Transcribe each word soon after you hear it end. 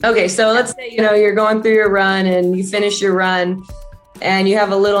Okay, so let's say, you're going through your run and you finish your run and you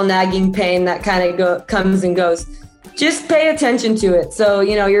have a little nagging pain that kind of comes and goes. Just pay attention to it. So,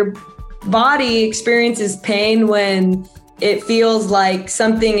 your body experiences pain when it feels like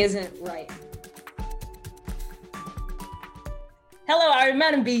something isn't right. Hello,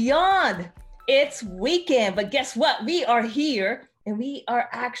 Ironman and beyond. It's weekend, but guess what? We are here and we are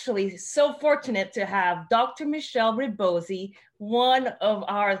actually so fortunate to have Dr. Michelle Rebosi, one of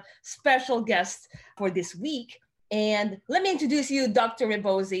our special guests for this week. And let me introduce you, Dr.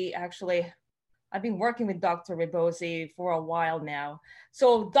 Rebosi. Actually, I've been working with Dr. Rebosi for a while now.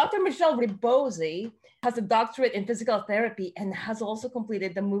 So Dr. Michelle Rebosi has a doctorate in physical therapy and has also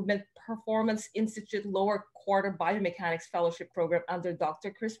completed the Movement Performance Institute Lower Quarter Biomechanics Fellowship Program under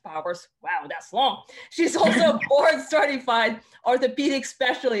Dr. Chris Powers. Wow, that's long. She's also a board certified orthopedic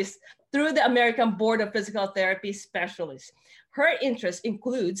specialist through the American Board of Physical Therapy Specialists. Her interest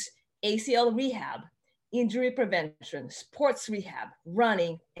includes ACL rehab, injury prevention, sports rehab,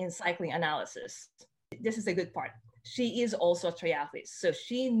 running, and cycling analysis. This is a good part. She is also a triathlete, so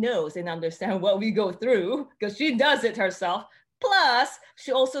she knows and understands what we go through because she does it herself. Plus,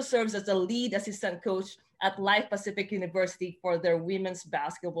 she also serves as the lead assistant coach at Life Pacific University for their women's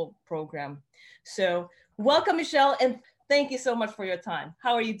basketball program. So welcome, Michelle, and thank you so much for your time.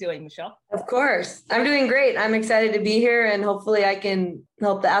 How are you doing, Michelle? Of course. I'm doing great. I'm excited to be here and hopefully I can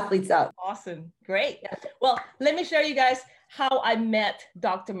help the athletes out. Awesome. Great. Well, let me show you guys how I met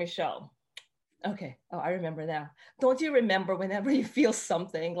Dr. Michelle. Okay. Oh, I remember now. Don't you remember whenever you feel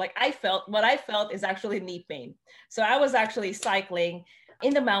something like what I felt is actually knee pain. So I was actually cycling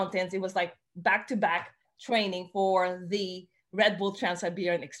in the mountains. It was like back-to-back training for the Red Bull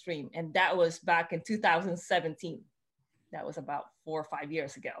Trans-Siberian Extreme. And that was back in 2017. That was about 4 or 5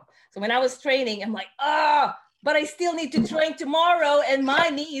 years ago. So when I was training, I'm like, but I still need to train tomorrow and my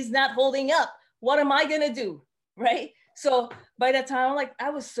knee is not holding up. What am I going to do? Right? So by the time, I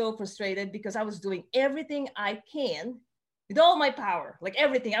was so frustrated because I was doing everything I can with all my power, like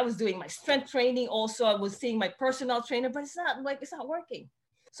everything. I was doing my strength training. Also, I was seeing my personal trainer, but it's not working.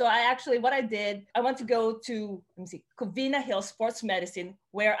 So what I did, I went to go to, Covina Hill Sports Medicine,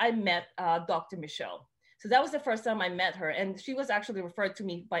 where I met Dr. Michelle. So that was the first time I met her. And she was actually referred to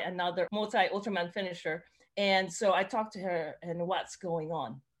me by another multi-Ultraman finisher. And so I talked to her and what's going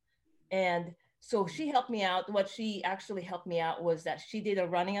on. And so she helped me out. What she actually helped me out was that she did a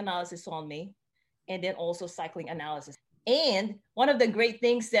running analysis on me and then also cycling analysis. And one of the great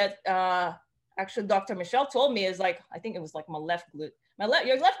things that actually Dr. Michelle told me is I think it was my left glute.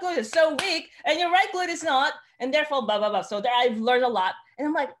 Your left glute is so weak and your right glute is not. And therefore, blah, blah, blah. So there I've learned a lot. And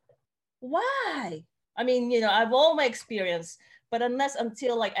I'm like, why? I mean, I've all my experience, but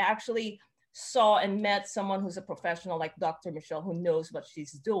until I actually saw and met someone who's a professional like Dr. Michelle, who knows what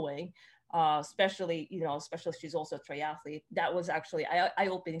she's doing, especially she's also a triathlete, that was actually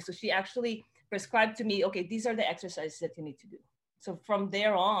eye-opening. So she actually prescribed to me, okay, these are the exercises that you need to do. So from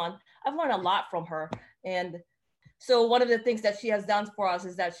there on, I've learned a lot from her. And so one of the things that she has done for us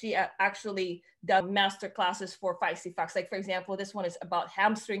is that she actually done master classes for 5C-FACS. Like, for example, this one is about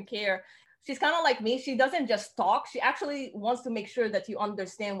hamstring care. She's kind of like me. She doesn't just talk. She actually wants to make sure that you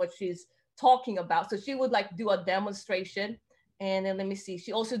understand what she's talking about. So she would do a demonstration. And then let me see.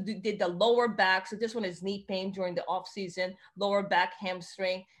 She also did the lower back. So this one is knee pain during the off season, lower back,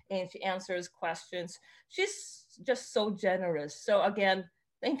 hamstring, and she answers questions. She's just so generous. So again,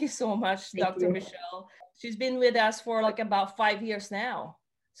 thank you so much, Dr. Michelle. She's been with us for about 5 years now.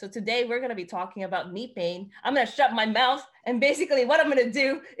 So today we're going to be talking about knee pain. I'm going to shut my mouth and basically what I'm going to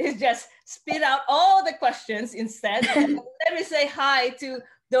do is just spit out all the questions instead. Let me say hi to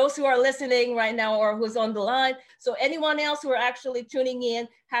those who are listening right now or who's on the line. So anyone else who are actually tuning in,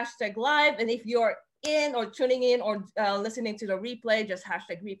 #live. And if you're in or tuning in or listening to the replay, just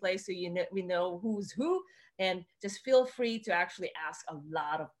 #replay so we know who's who. And just feel free to actually ask a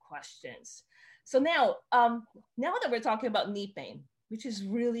lot of questions. So now that we're talking about knee pain, which is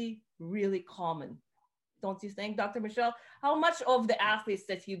really, really common, don't you think, Dr. Michelle? How much of the athletes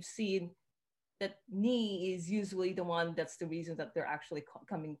that you've seen, that knee is usually the one that's the reason that they're actually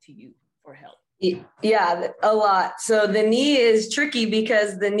coming to you for help? Yeah, a lot. So the knee is tricky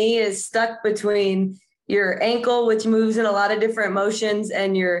because the knee is stuck between your ankle, which moves in a lot of different motions,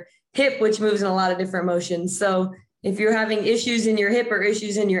 and your hip, which moves in a lot of different motions. So if you're having issues in your hip or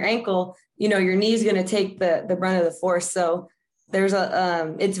issues in your ankle, your knee is going to take the brunt of the force. So there's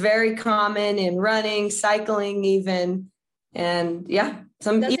it's very common in running, cycling even, and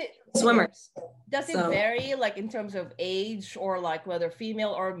swimmers. Does it vary in terms of age or whether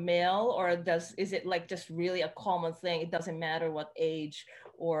female or male, or is it just really a common thing? It doesn't matter what age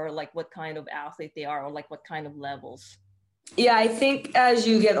or like what kind of athlete they are, or like what kind of levels? Yeah, I think as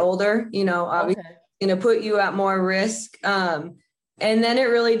you get older, obviously Okay. it's going to put you at more risk. And then it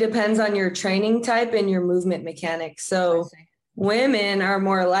really depends on your training type and your movement mechanics. I So see. women are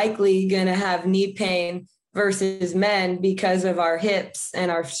more likely going to have knee pain versus men because of our hips and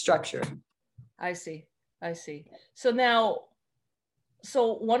our structure. I see. I see. So now,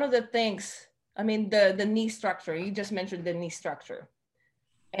 so one of the things, I mean, the knee structure, you just mentioned the knee structure.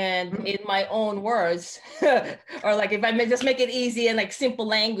 And in my own words, or like if I may just make it easy and like simple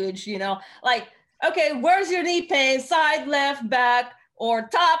language, like, okay, where's your knee pain? Side, left, back, or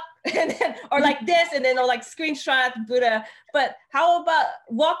top, and then, or like this, and then, or like screenshot, Buddha. But how about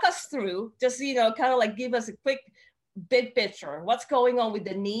walk us through, just, kind of like give us a quick big picture. What's going on with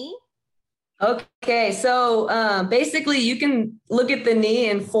the knee? Okay, so basically you can look at the knee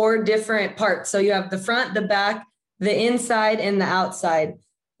in 4 different parts. So you have the front, the back, the inside, and the outside.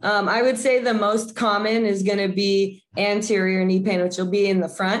 I would say the most common is going to be anterior knee pain, which will be in the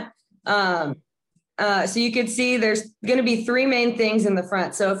front. So you could see there's going to be 3 main things in the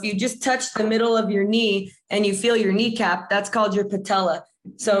front. So if you just touch the middle of your knee and you feel your kneecap, that's called your patella.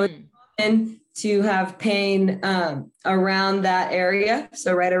 So it's common to have pain around that area.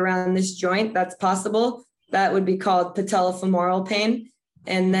 So right around this joint, that's possible. That would be called patellofemoral pain.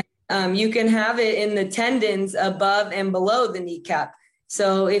 And then you can have it in the tendons above and below the kneecap.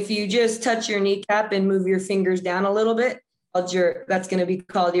 So if you just touch your kneecap and move your fingers down a little bit, that's going to be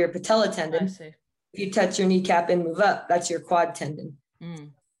called your patella tendon. If you touch your kneecap and move up, that's your quad tendon.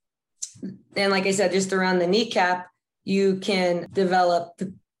 And like I said, just around the kneecap, you can develop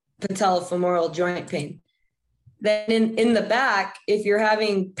patellofemoral joint pain. Then in the back, if you're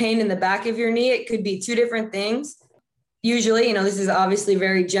having pain in the back of your knee, it could be 2 different things. Usually, this is obviously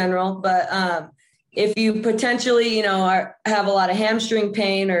very general, but if you potentially, have a lot of hamstring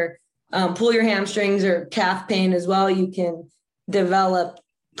pain or pull your hamstrings or calf pain as well, you can develop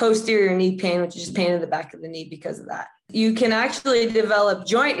posterior knee pain, which is just pain in the back of the knee because of that. You can actually develop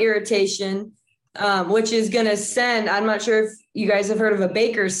joint irritation, which is going to send, I'm not sure if you guys have heard of a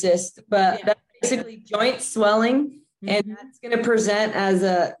Baker's cyst, but that's basically joint swelling. And that's going to present as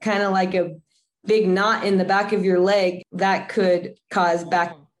a kind of like a big knot in the back of your leg that could cause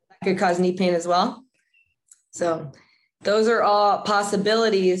knee pain as well. So those are all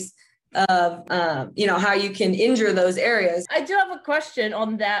possibilities of, how you can injure those areas. I do have a question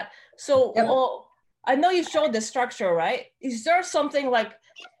on that. So I know you showed the structure, right? Is there something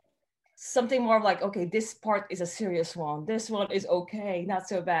more of like, okay, this part is a serious one. This one is okay, not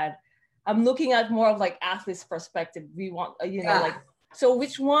so bad. I'm looking at more of like athlete's perspective. We want, like, so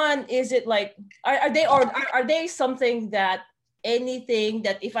which one is it like, are they something that anything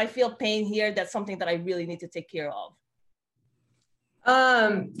that if I feel pain here, that's something that I really need to take care of?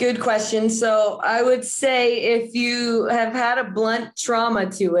 Good question. So I would say if you have had a blunt trauma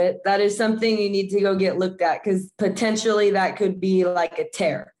to it, that is something you need to go get looked at because potentially that could be like a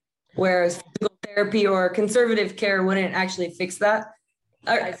tear, whereas physical therapy or conservative care wouldn't actually fix that.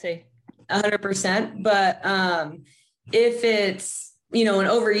 I see. 100%. But if it's, an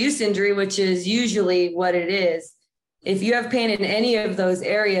overuse injury, which is usually what it is, if you have pain in any of those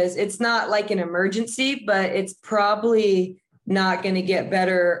areas, it's not like an emergency, but it's probably not going to get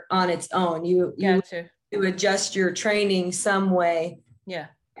better on its own. You adjust your training some way,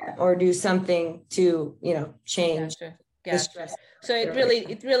 or do something to change the stress. So it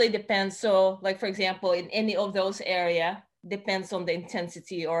really depends. So like for example, in any of those area depends on the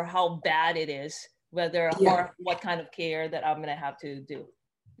intensity or how bad it is, whether or what kind of care that I'm gonna have to do.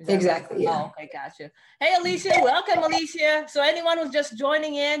 Exactly. Right? Oh, okay, gotcha. Hey, Alicia, welcome, Alicia. So anyone who's just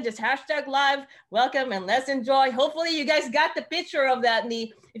joining in, just #live, welcome, and let's enjoy. Hopefully you guys got the picture of that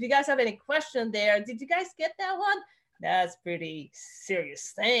knee. If you guys have any question there, did you guys get that one? That's pretty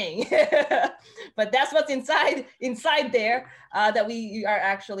serious thing. But that's what's inside there that we are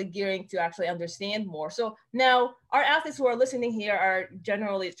actually gearing to actually understand more. So now our athletes who are listening here are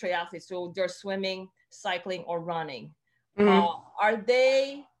generally triathletes. So they're swimming, cycling, or running. Are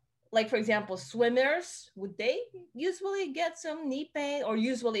they, like, for example, swimmers, would they usually get some knee pain, or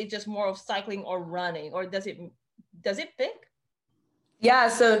usually just more of cycling or running, or does it pick? Yeah.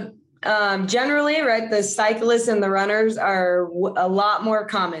 So generally, right, the cyclists and the runners are a lot more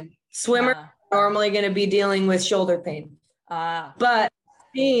common. Swimmers are normally going to be dealing with shoulder pain. But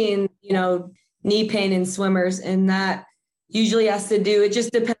seeing, knee pain in swimmers, and that usually has to do, it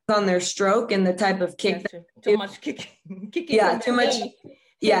just depends on their stroke and the type of kick. Too much kicking. Yeah, too much.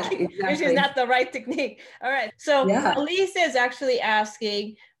 Yeah, exactly. Which is not the right technique. All right. So Elise is actually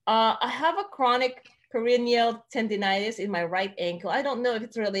asking, I have a chronic peroneal tendinitis in my right ankle. I don't know if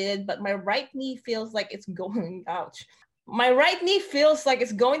it's related, but my right knee feels like it's going, ouch. My right knee feels like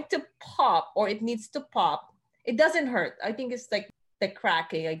it's going to pop, or it needs to pop. It doesn't hurt. I think it's like the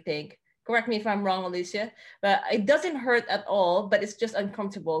cracking, I think. Correct me if I'm wrong, Alicia, but it doesn't hurt at all, but it's just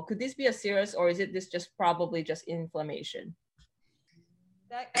uncomfortable. Could this be a serious, or is it this just probably just inflammation?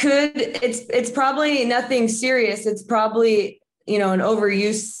 That could, it's probably nothing serious. It's probably, an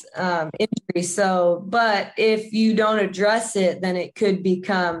overuse injury. So, but if you don't address it, then it could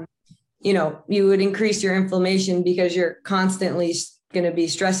become, you would increase your inflammation because you're constantly going to be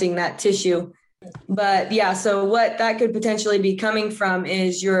stressing that tissue. But yeah, so what that could potentially be coming from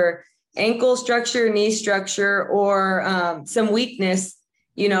is your ankle structure, knee structure, or some weakness,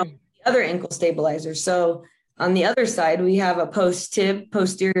 other ankle stabilizer. So on the other side, we have a post-tib,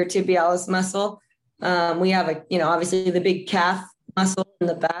 posterior tibialis muscle. We have obviously the big calf muscle in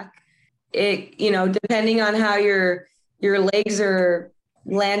the back. It, depending on how your legs are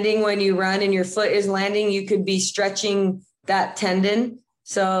landing when you run and your foot is landing, you could be stretching that tendon.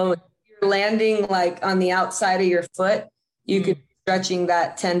 So if you're landing like on the outside of your foot, you could be stretching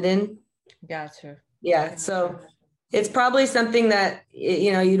that tendon. Gotcha. Yeah. So it's probably something that,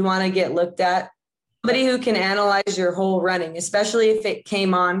 you'd want to get looked at. Somebody who can analyze your whole running, especially if it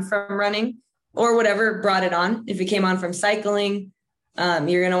came on from running or whatever brought it on. If it came on from cycling,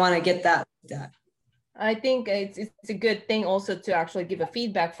 you're going to want to get that looked at. I think it's a good thing also to actually give a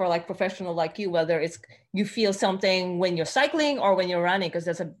feedback for like professional like you, whether it's you feel something when you're cycling or when you're running, because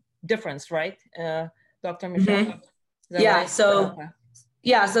there's a difference, right? Dr. Michelle? Mm-hmm. Yeah.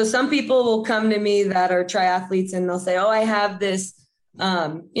 Right? So some people will come to me that are triathletes and they'll say, oh, I have this,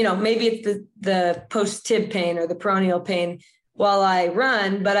 maybe it's the post-tib pain or the peroneal pain while I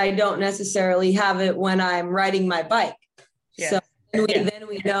run, but I don't necessarily have it when I'm riding my bike. Yeah. So then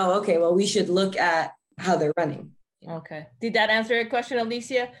we know, okay, well, we should look at how they're running. Okay. Did that answer your question,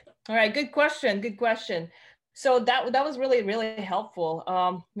 Alicia? All right. Good question. Good question. So that was really, really helpful.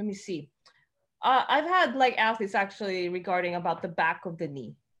 Let me see. I've had like athletes actually regarding about the back of the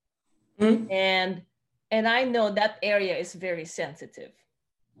knee. Mm-hmm. And I know that area is very sensitive.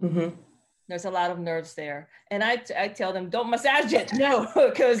 Mm-hmm. There's a lot of nerves there. And I tell them, don't massage it. No,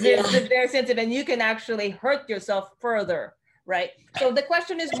 because it's very sensitive and you can actually hurt yourself further, right? So the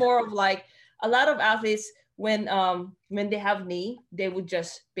question is more of like a lot of athletes, when they have knee, they would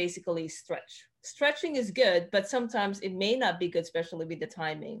just basically stretch. Stretching is good, but sometimes it may not be good, especially with the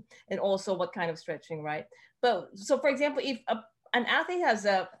timing and also what kind of stretching, right? But so for example, if an athlete has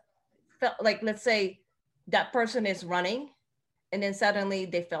let's say that person is running and then suddenly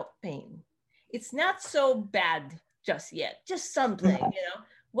they felt pain. It's not so bad just yet, just something,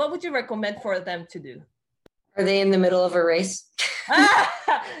 what would you recommend for them to do? Are they in the middle of a race?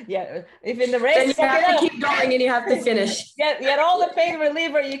 Yeah, if in the race, then you have to keep going and you have to finish. Get all the pain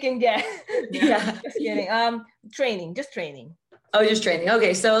reliever you can get. Yeah. Just kidding. Just training. Oh, just training.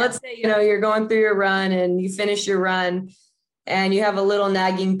 Okay, so let's say you're going through your run and you finish your run and you have a little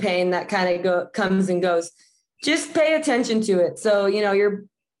nagging pain that kind of comes and goes. Just pay attention to it. So your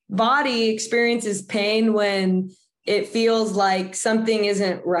body experiences pain when it feels like something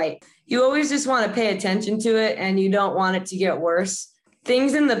isn't right. You always just want to pay attention to it and you don't want it to get worse.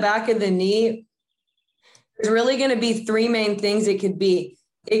 Things in the back of the knee, there's really going to be three main things it could be.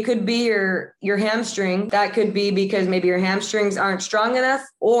 It could be your hamstring. That could be because maybe your hamstrings aren't strong enough,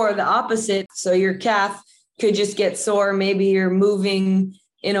 or the opposite. So your calf could just get sore. Maybe you're moving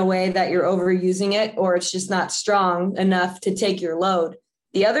in a way that you're overusing it, or it's just not strong enough to take your load.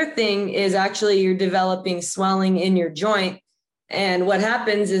 The other thing is actually you're developing swelling in your joint. And what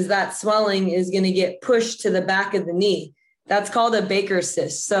happens is that swelling is going to get pushed to the back of the knee. That's called a Baker's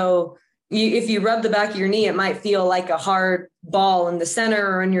cyst. So if you rub the back of your knee, it might feel like a hard ball in the center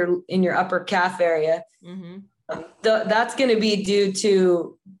or in your upper calf area. Mm-hmm. That's going to be due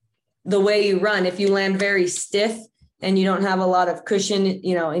to the way you run. If you land very stiff and you don't have a lot of cushion,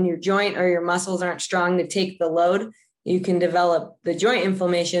 in your joint, or your muscles aren't strong to take the load, you can develop the joint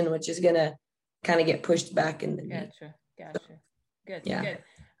inflammation, which is going to kind of get pushed back in the knee. Gotcha. Good. Yeah. Good.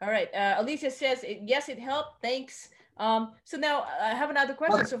 All right. Alicia says, yes, it helped. Thanks. So now I have another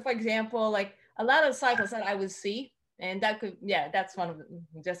question. So for example, like a lot of cyclists that I would see, and that could, that's one of them,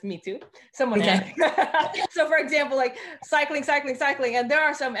 just me too. Someone else. So for example, like cycling. And there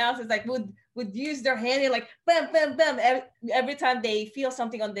are some athletes like would use their hand and like, bam, bam, bam. Every time they feel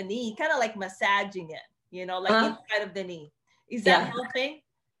something on the knee, kind of like massaging it, like inside of the knee. Is that helping?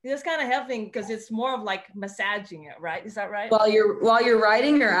 It's kind of helping because it's more of like massaging it, right? Is that right? While you're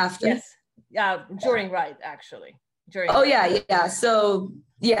riding or after? Yes. During ride, actually. Yeah. So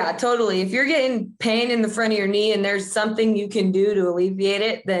Yeah, totally. If you're getting pain in the front of your knee and there's something you can do to alleviate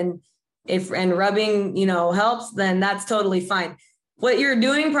it, then and rubbing, helps, then that's totally fine. What you're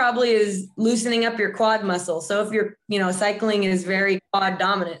doing probably is loosening up your quad muscle. So if you're, cycling is very quad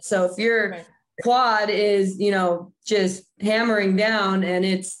dominant. So if your quad is, just hammering down and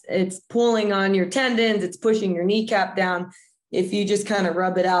it's pulling on your tendons, it's pushing your kneecap down. If you just kind of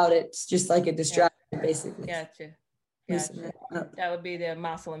rub it out, it's just like a distraction, basically. Gotcha. That would be the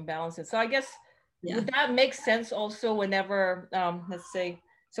muscle imbalances. So I guess would that make sense also whenever, let's say,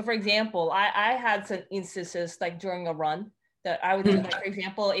 so for example, I had some instances like during a run that I would do, like, for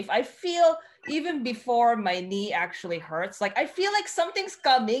example, if I feel even before my knee actually hurts, like I feel like something's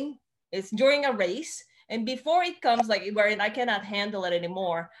coming, it's during a race. And before it comes, like wherein I cannot handle it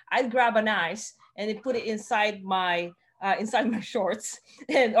anymore, I'd grab an ice and then put it inside my shorts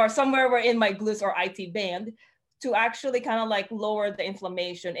or somewhere where in my glutes or IT band to actually kind of like lower the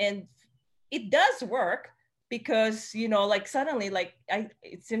inflammation. And it does work because, like suddenly, like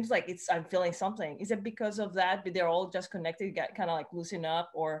it seems like I'm feeling something. Is it because of that? They're all just connected, kind of like loosen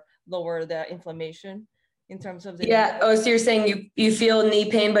up or lower the inflammation in terms of the knee? Oh, so you're saying you feel knee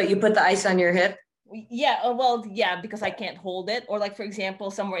pain, but you put the ice on your hip? Yeah, well, yeah, because I can't hold it. Or like, for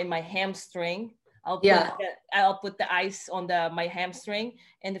example, somewhere in my hamstring, I'll put the ice on my hamstring,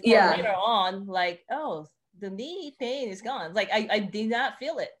 and later on, like, oh, the knee pain is gone. Like I did not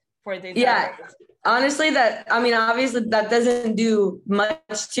feel it for the entire days. Honestly, obviously that doesn't do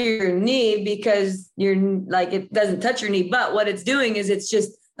much to your knee because it doesn't touch your knee, but what it's doing is it's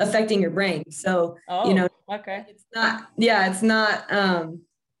just affecting your brain. So, okay. It's not,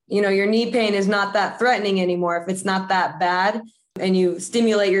 your knee pain is not that threatening anymore. If it's not that bad and you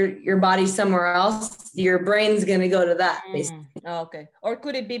stimulate your body somewhere else, your brain's going to go to that. Basically. Okay. Or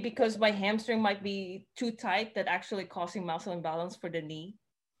could it be because my hamstring might be too tight that actually causing muscle imbalance for the knee?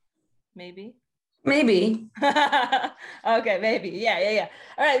 Maybe. Okay, maybe. Yeah.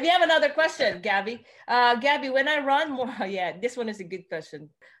 All right, we have another question, Gabby. Gabby, when I run more, this one is a good question.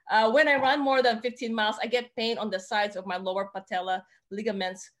 When I run more than 15 miles, I get pain on the sides of my lower patella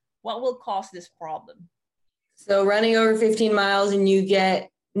ligaments. What will cause this problem? So running over 15 miles and you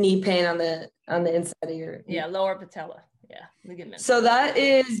get knee pain on the inside of your lower patella. Yeah, ligaments. So that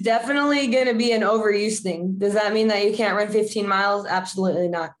is definitely going to be an overuse thing. Does that mean that you can't run 15 miles? Absolutely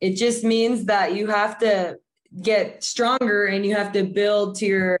not. It just means that you have to get stronger and you have to build to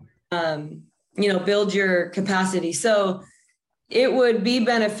your, build your capacity. So it would be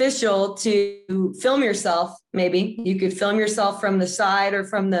beneficial to film yourself. Maybe you could film yourself from the side or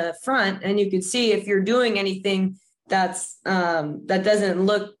from the front, and you could see if you're doing anything that doesn't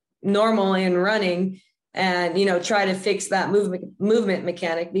look normal in running, and try to fix that movement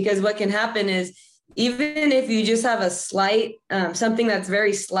mechanic. Because what can happen is, even if you just have a slight something that's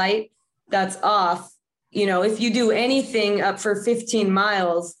very slight that's off, if you do anything up for 15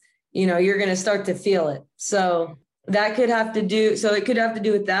 miles, you're going to start to feel it. So it could have to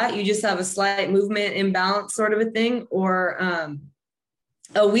do with that. You just have a slight movement imbalance sort of a thing, or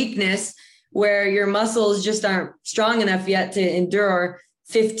a weakness where your muscles just aren't strong enough yet to endure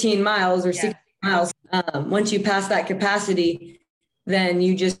 15 miles or 16 miles. Once you pass that capacity, then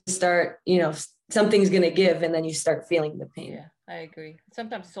you just start, something's going to give, and then you start feeling the pain. Yeah, I agree.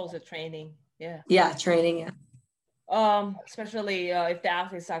 Sometimes it's also training. Yeah, training. Yeah. Especially if the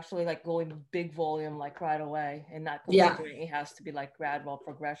athlete's actually like going big volume like right away, and not considering it has to be like gradual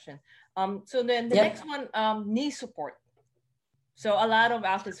progression. So then the next one, knee support. So a lot of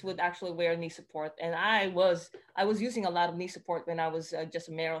athletes would actually wear knee support, and I was using a lot of knee support when I was just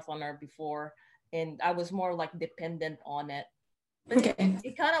a marathoner before, and I was more like dependent on it. But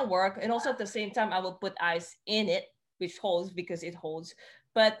it kind of worked, and also at the same time I will put ice in it, which holds because it holds.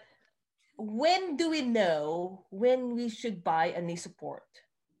 But when do we know when we should buy a knee support?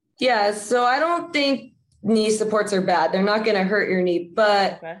 Yeah, so I don't think knee supports are bad. They're not going to hurt your knee,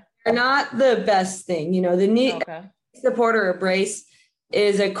 but they're not the best thing. The knee support or a brace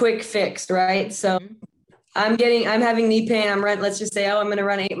is a quick fix, right? So I'm having knee pain. Let's just say, I'm going to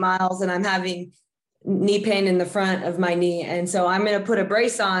run 8 miles and I'm having knee pain in the front of my knee. And so I'm going to put a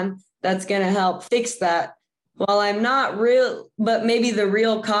brace on that's going to help fix that. Well, I'm not but maybe the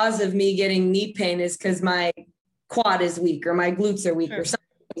real cause of me getting knee pain is because my quad is weak or my glutes are weak or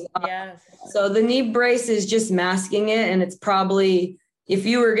something. Yes. So the knee brace is just masking it. And it's probably, if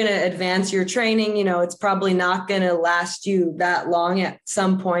you were going to advance your training, it's probably not going to last you that long. At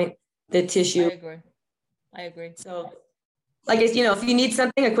some point, the tissue. I agree. So if you need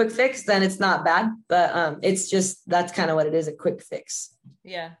something, a quick fix, then it's not bad, but it's just, that's kind of what it is, a quick fix.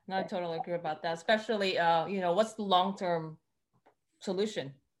 Yeah, no, I totally agree about that. Especially, what's the long-term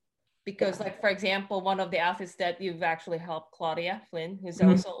solution. Because like, for example, one of the athletes that you've actually helped, Claudia Flynn, who's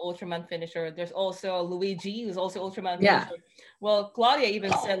Mhm. also Ultraman finisher. There's also Luigi, who's also Ultraman Yeah. finisher. Well, Claudia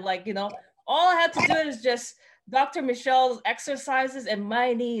even said like, you know, all I had to do is just Dr. Michelle's exercises and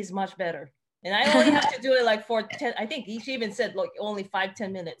my knee is much better. And I only have to do it like for 10, I think she even said like only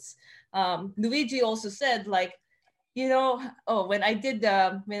 5-10 minutes. Luigi also said like, you know, oh, when I did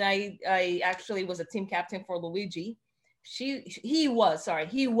when I actually was a team captain for Luigi, he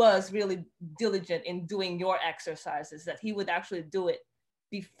was really diligent in doing your exercises, that he would actually do it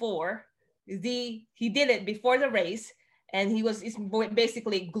before he did it before the race, and it's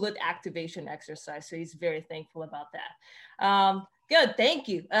basically glute activation exercise, so he's very thankful about that. Good, thank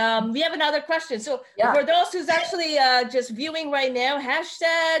you. We have another question. So for those who's actually just viewing right now,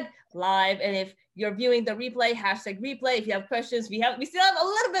 hashtag live, and if you're viewing the replay, hashtag replay. If you have questions, we still have a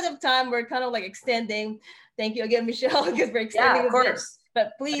little bit of time. We're kind of like extending. Thank you again, Michelle, because we're extending of course.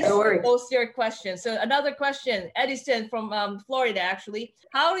 But please post your questions. So another question, Edison from Florida, actually.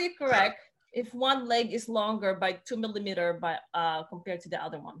 How do you correct if one leg is longer by 2 millimeter compared to the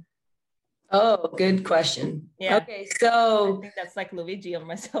other one? Oh, good question. Yeah. Okay, so I think that's like Luigi or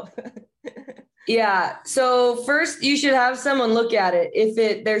myself. yeah. So first you should have someone look at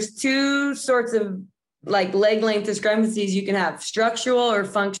it. There's two sorts of like leg length discrepancies you can have, structural or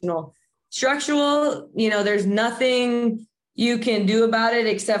functional. Structural, there's nothing you can do about it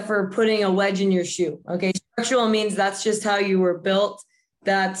except for putting a wedge in your shoe. Okay. Structural means that's just how you were built.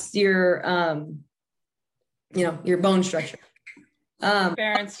 That's your, your bone structure.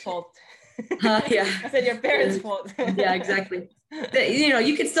 Parents' fault. Yeah. I said your parents' fault. Yeah, exactly.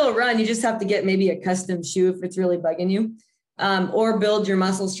 You could still run. You just have to get maybe a custom shoe if it's really bugging you, or build your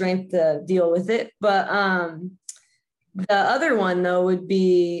muscle strength to deal with it. But the other one, though, would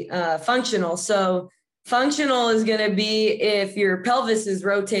be functional. So functional is going to be if your pelvis is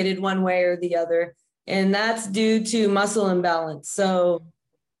rotated one way or the other, and that's due to muscle imbalance. So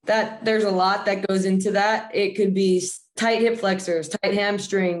there's a lot that goes into that. It could be tight hip flexors, tight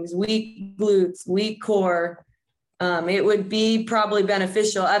hamstrings, weak glutes, weak core. It would be probably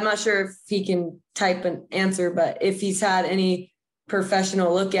beneficial. I'm not sure if he can type an answer, but if he's had any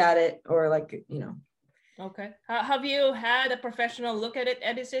professional look at it or Okay. Have you had a professional look at it,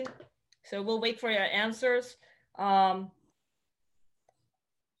 Edison? So we'll wait for your answers.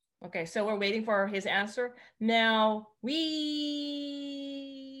 Okay, so we're waiting for his answer. Now we'll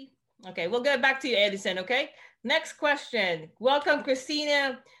get back to you, Edison, okay? Next question. Welcome,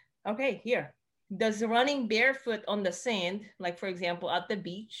 Christina. Okay, here. Does running barefoot on the sand, like for example, at the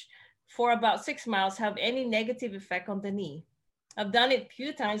beach, for about 6 miles have any negative effect on the knee? I've done it a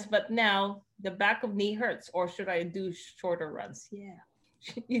few times, but now the back of knee hurts. Or should I do shorter runs? Yeah.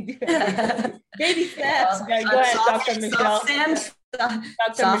 You do. Baby steps. Go ahead, Dr. Michelle.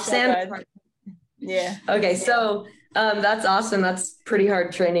 Soft sand. Yeah. Okay, so that's awesome. That's pretty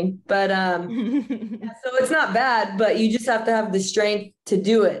hard training, but so it's not bad, but you just have to have the strength to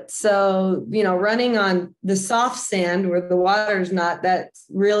do it. So, running on the soft sand where the water's not, that's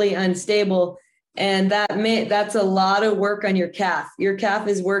really unstable. And that's a lot of work on your calf. Your calf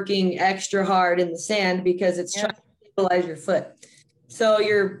is working extra hard in the sand because it's trying to stabilize your foot. So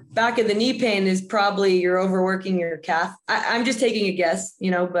your back of the knee pain is probably you're overworking your calf. I'm just taking a guess,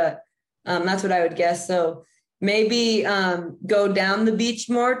 but that's what I would guess. So maybe go down the beach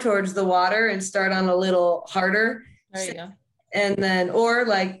more towards the water and start on a little harder. There you go. And then, or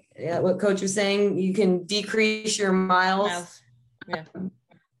like what Coach was saying, you can decrease your miles.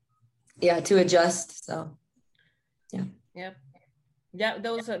 Yeah. To adjust. So, yeah. Yep. Yeah.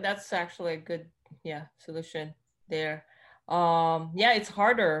 That's actually a good, solution there. It's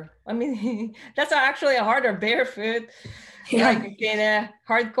harder. I mean, that's actually a harder barefoot. Yeah.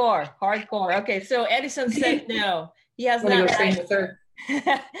 Hardcore. Okay. So Edison said no. He has not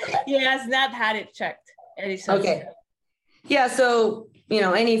he has not had it checked. Edison. Okay. Said. Yeah. So,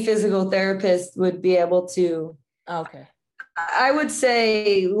 any physical therapist would be able to. Okay. I would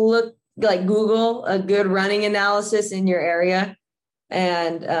say Google a good running analysis in your area.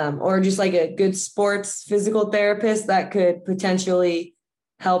 And or just like a good sports physical therapist that could potentially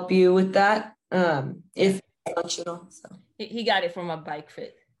help you with that if it's functional. So he got it from a Bike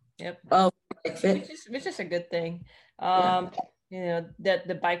Fit. Yep. Oh, Bike Fit, which is a good thing. That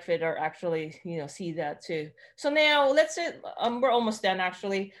the Bike Fit are actually see that too. So now let's say we're almost done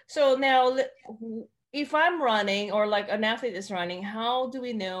actually. So now if I'm running or like an athlete is running, how do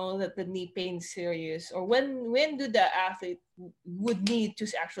we know that the knee pain is serious? Or when do the athlete would need to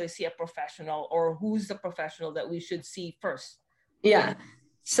actually see a professional, or who's the professional that we should see first? Yeah.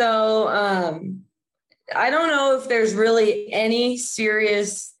 So I don't know if there's really any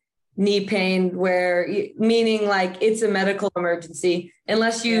serious knee pain meaning like it's a medical emergency,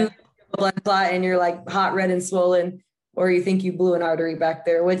 unless you have a blood clot and you're like hot, red, and swollen, or you think you blew an artery back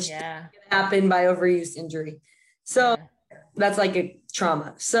there, which can happen by overuse injury. So that's like a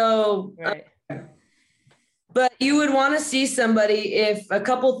trauma. So, but you would want to see somebody if a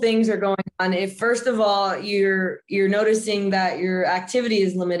couple things are going on. If first of all, you're noticing that your activity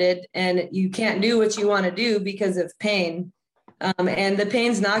is limited and you can't do what you want to do because of pain, and the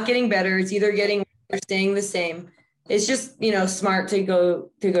pain's not getting better. It's either getting worse or staying the same. It's just, smart to go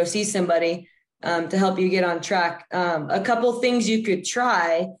see somebody to help you get on track. A couple things you could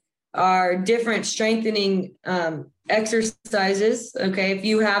try are different strengthening exercises. Okay. If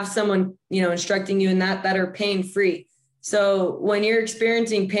you have someone, instructing you in that are pain-free. So when you're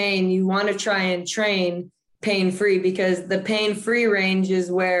experiencing pain, you want to try and train pain-free, because the pain-free range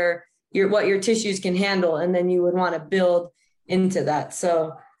is where what your tissues can handle. And then you would want to build into that.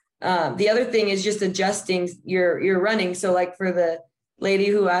 So the other thing is just adjusting your running. So like for the lady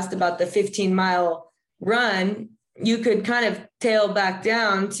who asked about the 15-mile run, you could kind of tail back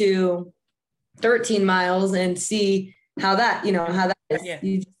down to 13 miles and see how that is. Yeah.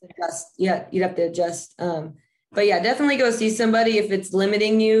 You just adjust. Yeah, you'd have to adjust. But yeah, definitely go see somebody if it's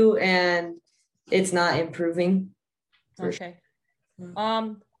limiting you and it's not improving. Okay.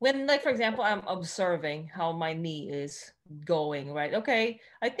 Sure. When, like, for example, I'm observing how my knee is going, right? Okay,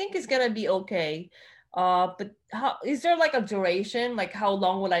 I think it's gonna be okay. But how is there like a duration? Like, how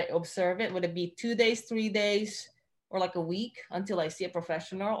long will I observe it? Would it be 2 days, 3 days, or like a week until I see a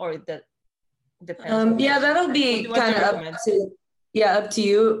professional, or that depends? That'll be kind of up to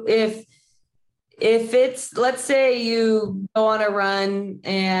you. If it's, let's say you go on a run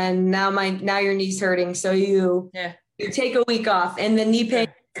and now your knee's hurting, so you take a week off and the knee pain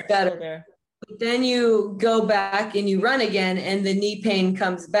is better. But then you go back and you run again and the knee pain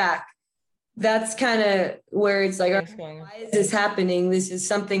comes back. That's kind of where it's like, why is this happening? This is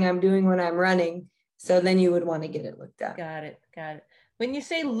something I'm doing when I'm running. So then you would want to get it looked at. Got it. When you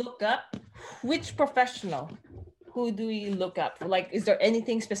say look up, which professional? Who do we look up? Like, is there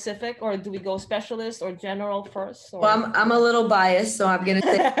anything specific, or do we go specialist or general first? Or? Well, I'm a little biased, so I'm going to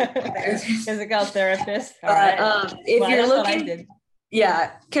say physical therapist. All right. If you're looking,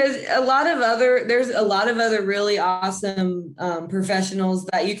 because there's a lot of other really awesome professionals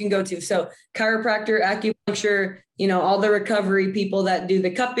that you can go to. So chiropractor, acupuncture, all the recovery people that do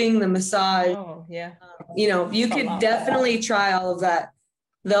the cupping, the massage. Oh, yeah. You could definitely try all of that.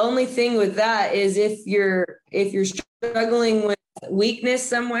 The only thing with that is if you're struggling with weakness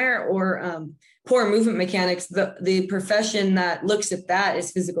somewhere or poor movement mechanics, the profession that looks at that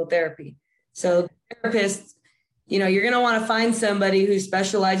is physical therapy. So therapists, you're going to want to find somebody who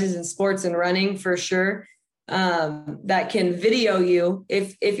specializes in sports and running for sure, that can video you.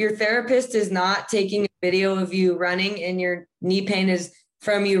 If your therapist is not taking a video of you running and your knee pain is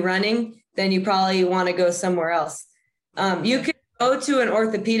from you running, then you probably want to go somewhere else. You could go to an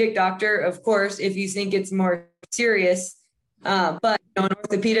orthopedic doctor, of course, if you think it's more serious. But an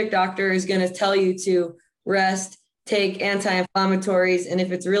orthopedic doctor is going to tell you to rest, take anti-inflammatories, and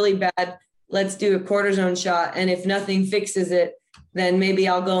if it's really bad, let's do a cortisone shot. And if nothing fixes it, then maybe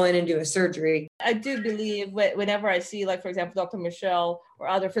I'll go in and do a surgery. I do believe whenever I see, like, for example, Dr. Michelle or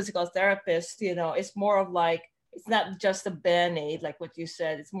other physical therapists, it's more of like, it's not just a Band-Aid, like what you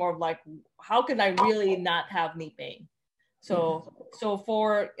said. It's more of like, how can I really not have knee pain? So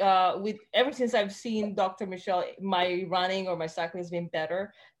for ever since I've seen Dr. Michelle, my running or my cycling has been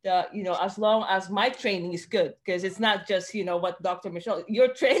better. As long as my training is good, because it's not just what Dr. Michelle. Your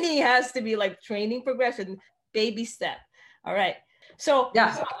training has to be like training progression, baby step. All right. So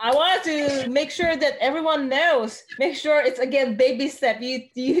I wanted to make sure that everyone knows. Make sure it's, again, baby step.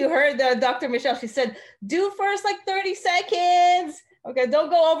 You heard Dr. Michelle. She said, do first like 30 seconds. Okay, don't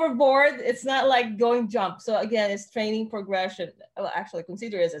go overboard. It's not like going jump. So again, it's training progression. Well, actually,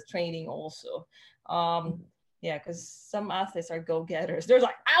 consider it as training also. Because some athletes are go-getters. They're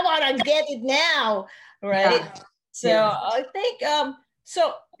like, I want to get it now, right? Yeah. So I think,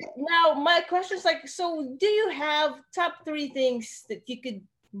 so now my question is like, so do you have top 3 things that you could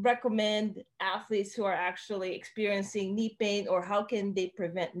recommend athletes who are actually experiencing knee pain, or how can they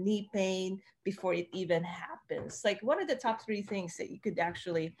prevent knee pain before it even happens? Like, what are the top 3 things that you could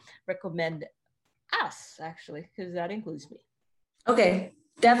actually recommend us, actually, because that includes me? Okay,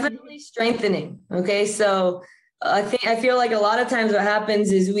 definitely strengthening. Okay, so I feel like a lot of times what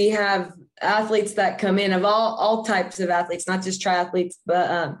happens is we have athletes that come in of all types of athletes, not just triathletes,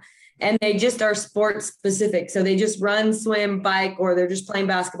 but and they just are sports specific. So they just run, swim, bike, or they're just playing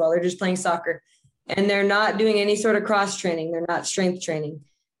basketball, they're just playing soccer. and they're not doing any sort of cross training. They're not strength training.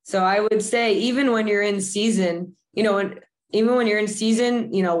 So I would say even when you're in season, even when you're in season,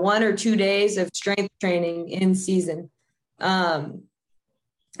 1 or 2 days of strength training in season.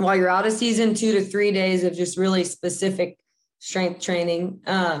 While you're out of season, 2 to 3 days of just really specific strength training.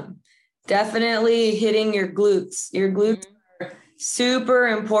 Definitely hitting your glutes. Your glutes are super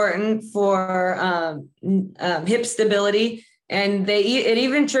important for hip stability, and it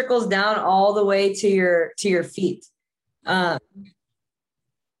even trickles down all the way to your feet.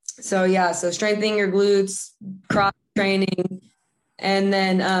 So strengthening your glutes, cross training, and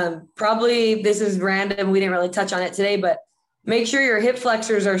then probably, this is random, we didn't really touch on it today, but make sure your hip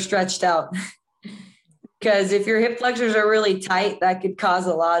flexors are stretched out. Because if your hip flexors are really tight, that could cause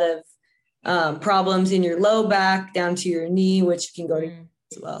a lot of problems in your low back down to your knee, which can go to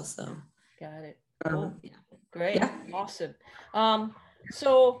as well. So got it. Cool. Yeah. Great. Yeah. Awesome.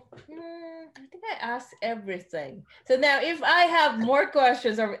 So I think I asked everything. So now if I have more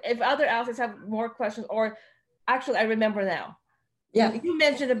questions, or if other athletes have more questions, or actually I remember now. Yeah. You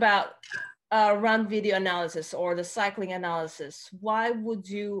mentioned about run video analysis or the cycling analysis. Why would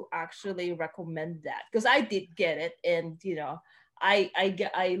you actually recommend that? Because I did get it, and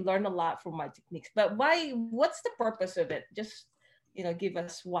I learned a lot from my techniques. But why? What's the purpose of it? Just give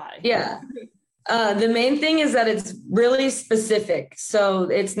us why. Yeah. The main thing is that it's really specific. So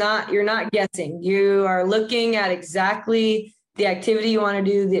you're not guessing. You are looking at exactly the activity you want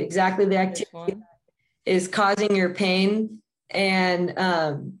to do, exactly the activity is causing your pain, and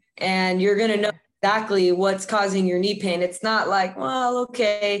you're going to know exactly what's causing your knee pain. It's not like, well,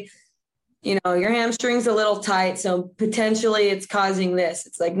 okay, your hamstring's a little tight, so potentially it's causing this.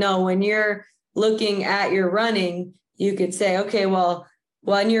 It's like, no, when you're looking at your running, you could say, okay, well,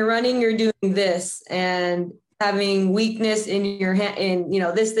 when you're running, you're doing this, and having weakness in your hand, and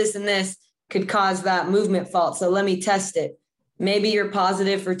this, and this could cause that movement fault. So let me test it. Maybe you're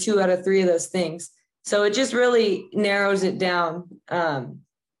positive for 2 out of 3 of those things. So it just really narrows it down.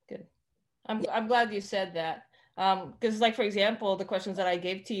 Good. I'm glad you said that. Because like, for example, the questions that I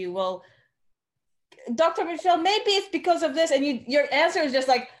gave to you, well, Dr. Michelle, maybe it's because of this. And your answer is just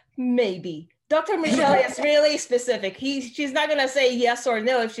like, maybe. Dr. Michelle is really specific. She's not going to say yes or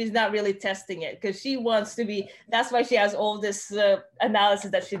no if she's not really testing it, because she wants to be, that's why she has all this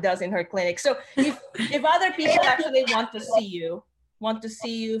analysis that she does in her clinic. So if other people actually want to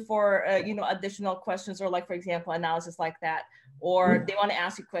see you for, additional questions, or like, for example, analysis like that, or they want to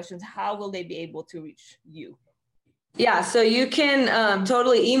ask you questions, how will they be able to reach you? Yeah. So you can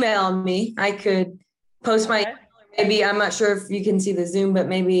totally email me. I could post my maybe, I'm not sure if you can see the Zoom, but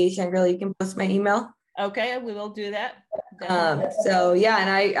maybe Shangri-La, you can post my email. Okay, we will do that. So yeah, and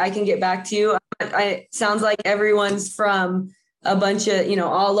I can get back to you. It sounds like everyone's from a bunch of,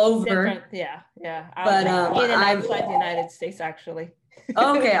 all over. Different, yeah. But in and outside the United States, actually.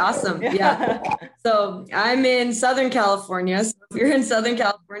 Okay, awesome. Yeah. So I'm in Southern California. So if you're in Southern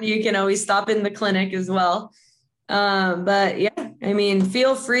California, you can always stop in the clinic as well. But yeah,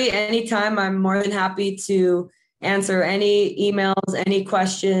 feel free anytime. I'm more than happy to answer any emails, any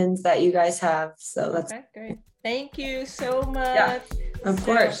questions that you guys have. So that's okay, great. Thank you so much. Yeah, of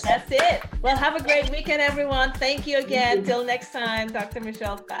course. That's it. Well, have a great weekend, everyone. Thank you again. Till next time, Dr.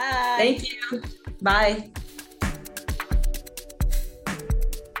 Michelle. Bye. Thank you. Bye.